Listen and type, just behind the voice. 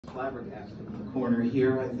flabbergasted in the corner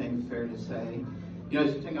here, I think, fair to say. You know, I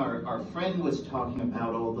was saying our friend was talking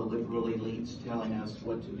about all the liberal elites telling us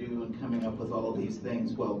what to do and coming up with all these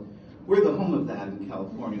things. Well, we're the home of that in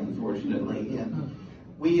California, unfortunately. And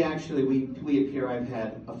we actually, we at PRI have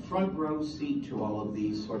had a front row seat to all of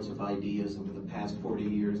these sorts of ideas over the past 40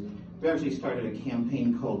 years. We actually started a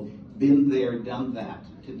campaign called Been There, Done That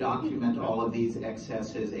to document all of these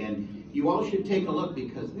excesses. And you all should take a look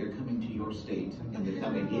because they're coming to your state in the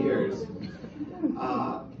coming years.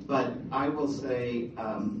 But I will say,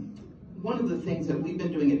 one of the things that we've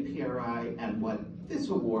been doing at PRI and what this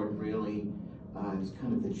award really is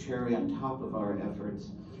kind of the cherry on top of our efforts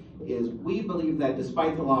is we believe that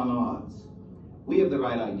despite the long odds, we have the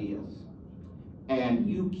right ideas. And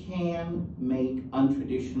you can make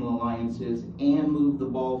untraditional alliances and move the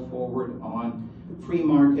ball forward on free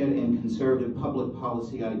market and conservative public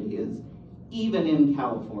policy ideas, even in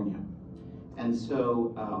California. And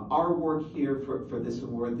so our work here for this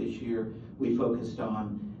award this year, we focused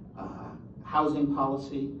on housing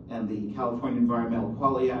policy and the California Environmental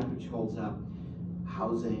Quality Act, which holds up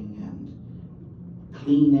housing and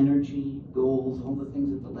clean energy goals, all the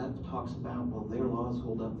things that the left talks about. Well, their laws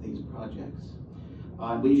hold up these projects.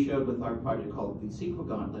 We showed with our project called the Sequel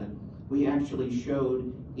Gauntlet, we actually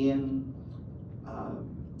showed in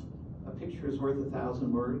a picture is worth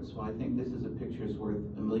 1,000 words. So I think this is a picture is worth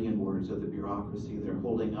 1,000,000 words of the bureaucracy that are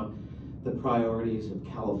holding up the priorities of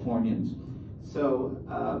Californians. So,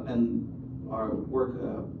 and our work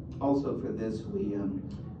also for this, we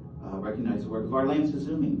recognize the work of Arlene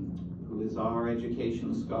Suzumi, who is our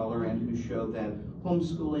education scholar and who showed that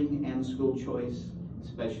homeschooling and school choice,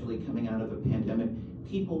 especially coming out of a pandemic,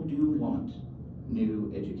 people do want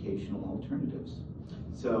new educational alternatives.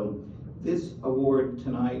 So this award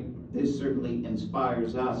tonight, this certainly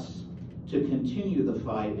inspires us to continue the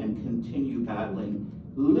fight and continue battling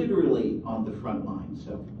literally on the front line.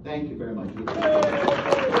 So thank you very much.